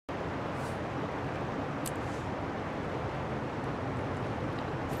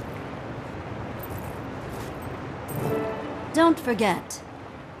Don't forget,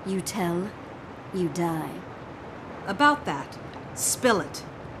 you tell, you die. About that, spill it.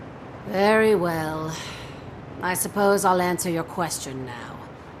 Very well. I suppose I'll answer your question now.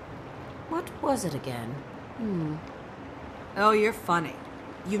 What was it again? Oh, you're funny.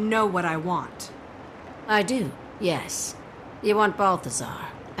 You know what I want. I do, yes. You want Balthazar,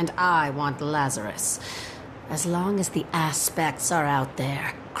 and I want Lazarus. As long as the aspects are out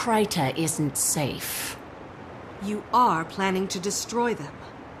there, Kryta isn't safe. You are planning to destroy them.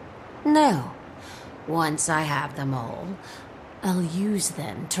 No. Once I have them all, I'll use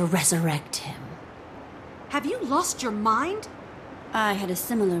them to resurrect him. Have you lost your mind? I had a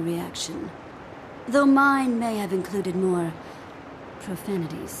similar reaction. Though mine may have included more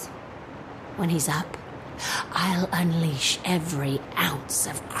profanities. When he's up, I'll unleash every ounce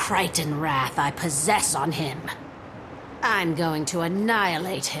of Krytan wrath I possess on him. I'm going to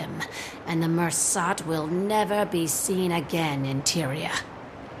annihilate him, and the Mersat will never be seen again in Tyria.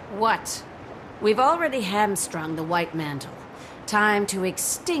 What? We've already hamstrung the White Mantle. Time to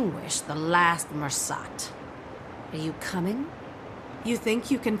extinguish the last Mersat. Are you coming? You think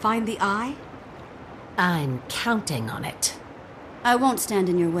you can find the eye? I'm counting on it. I won't stand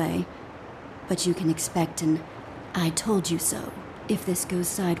in your way, but you can expect an "I told you so" if this goes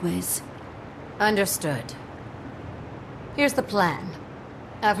sideways. Understood. Here's the plan.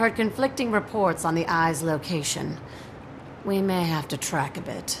 I've heard conflicting reports on the eye's location. We may have to track a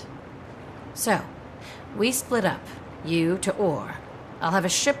bit. So, we split up, you to Or. I'll have a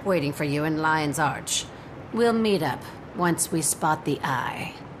ship waiting for you in Lion's Arch. We'll meet up once we spot the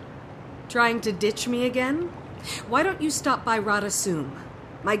eye. Trying to ditch me again? Why don't you stop by Radasum?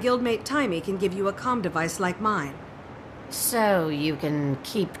 My guildmate Tyria can give you a comm device like mine. So you can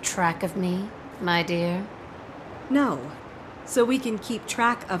keep track of me, my dear? No, so we can keep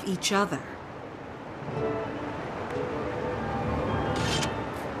track of each other.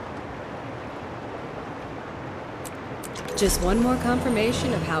 Just one more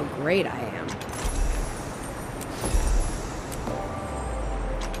confirmation of how great I am.